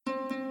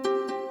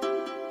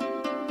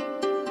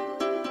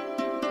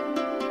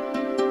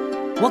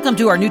Welcome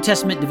to our New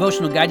Testament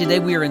devotional guide. Today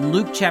we are in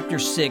Luke chapter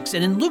 6.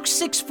 And in Luke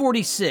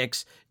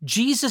 6:46,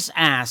 Jesus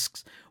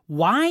asks,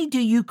 "Why do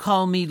you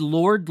call me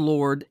Lord,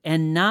 Lord,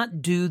 and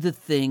not do the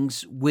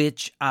things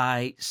which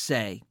I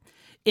say?"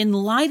 In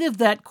light of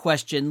that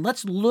question,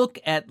 let's look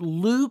at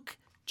Luke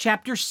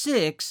chapter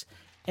 6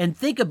 and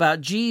think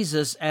about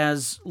Jesus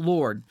as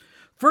Lord.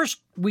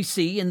 First, we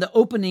see in the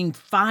opening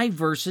 5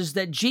 verses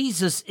that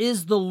Jesus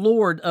is the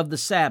Lord of the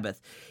Sabbath.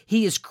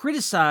 He is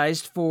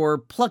criticized for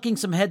plucking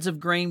some heads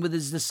of grain with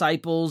his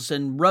disciples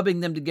and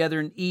rubbing them together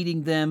and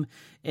eating them.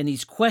 And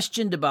he's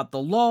questioned about the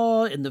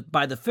law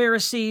by the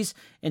Pharisees.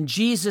 And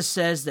Jesus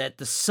says that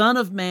the Son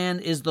of Man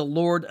is the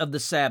Lord of the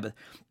Sabbath.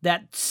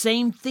 That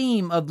same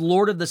theme of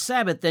Lord of the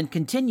Sabbath then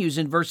continues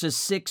in verses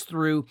 6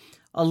 through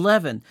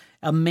 11.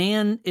 A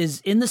man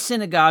is in the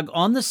synagogue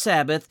on the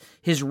Sabbath.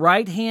 His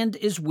right hand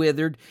is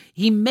withered.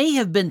 He may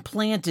have been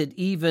planted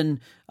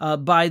even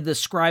by the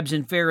scribes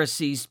and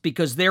Pharisees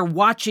because they're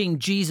watching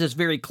Jesus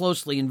very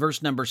closely in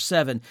verse number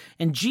 7.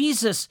 And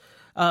Jesus,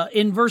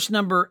 in verse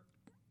number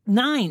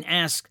 9,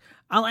 asks,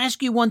 "I'll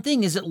ask you one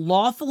thing. Is it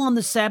lawful on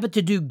the Sabbath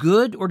to do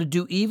good or to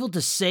do evil,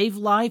 to save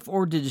life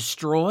or to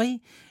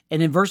destroy?"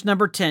 And in verse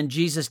number 10,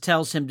 Jesus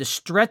tells him to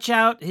stretch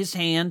out his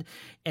hand,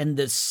 and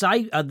the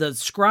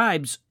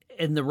scribes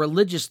and the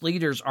religious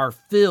leaders are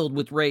filled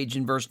with rage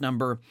in verse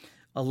number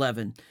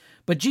 11.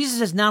 But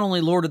Jesus is not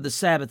only Lord of the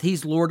Sabbath,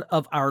 he's Lord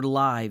of our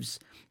lives.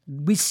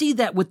 We see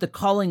that with the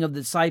calling of the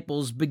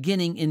disciples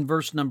beginning in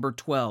verse number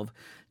 12.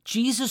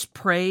 Jesus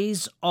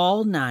prays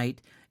all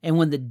night, and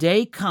when the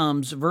day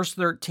comes, verse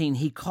 13,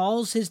 he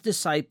calls his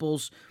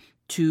disciples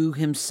to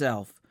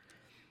himself.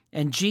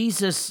 And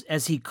Jesus,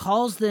 as he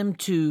calls them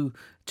to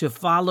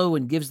follow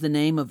and gives the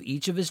name of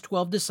each of his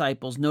 12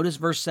 disciples, notice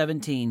verse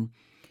 17,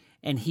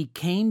 and he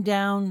came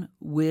down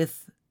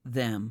with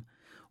them.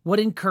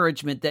 What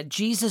encouragement that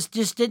Jesus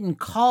just didn't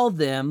call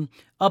them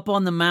up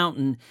on the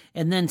mountain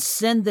and then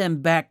send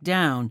them back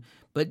down,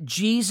 but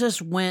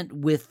Jesus went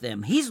with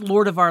them. He's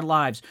Lord of our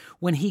lives.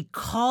 When he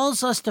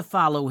calls us to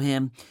follow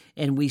him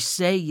and we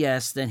say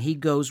yes, then he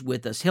goes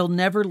with us. He'll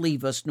never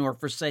leave us nor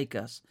forsake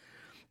us.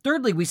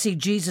 Thirdly, we see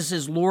Jesus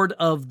is Lord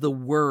of the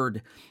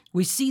Word.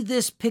 We see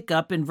this pick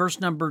up in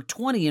verse number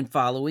 20 and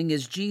following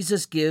as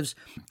Jesus gives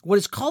what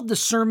is called the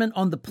Sermon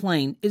on the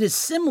Plain. It is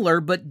similar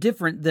but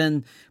different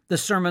than the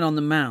Sermon on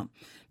the Mount.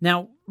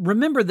 Now,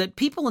 remember that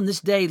people in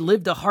this day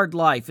lived a hard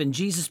life, and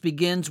Jesus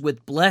begins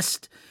with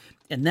blessed,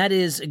 and that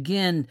is,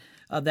 again,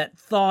 that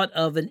thought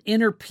of an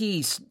inner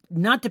peace,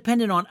 not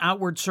dependent on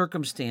outward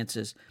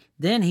circumstances.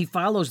 Then he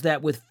follows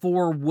that with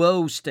 4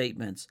 woe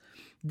statements.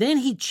 Then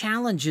he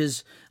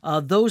challenges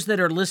those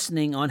that are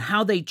listening on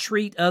how they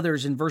treat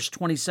others in verse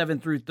 27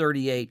 through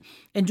 38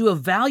 and to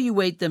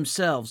evaluate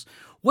themselves.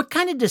 What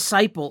kind of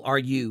disciple are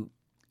you?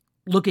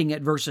 Looking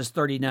at verses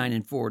 39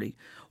 and 40.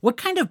 What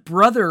kind of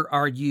brother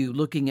are you?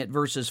 Looking at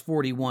verses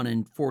 41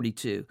 and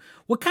 42.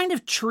 What kind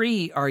of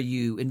tree are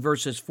you? In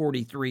verses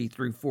 43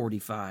 through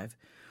 45.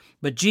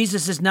 But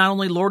Jesus is not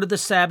only Lord of the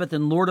Sabbath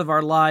and Lord of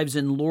our lives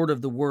and Lord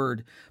of the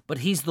Word, but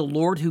he's the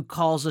Lord who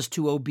calls us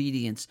to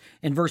obedience.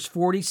 In verse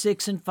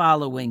 46 and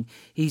following,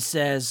 he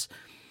says,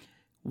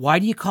 "Why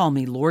do you call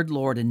me Lord,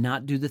 Lord, and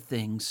not do the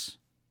things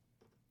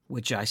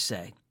which I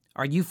say?"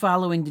 Are you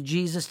following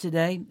Jesus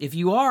today? If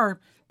you are,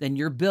 then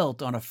you're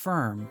built on a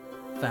firm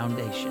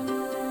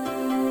foundation.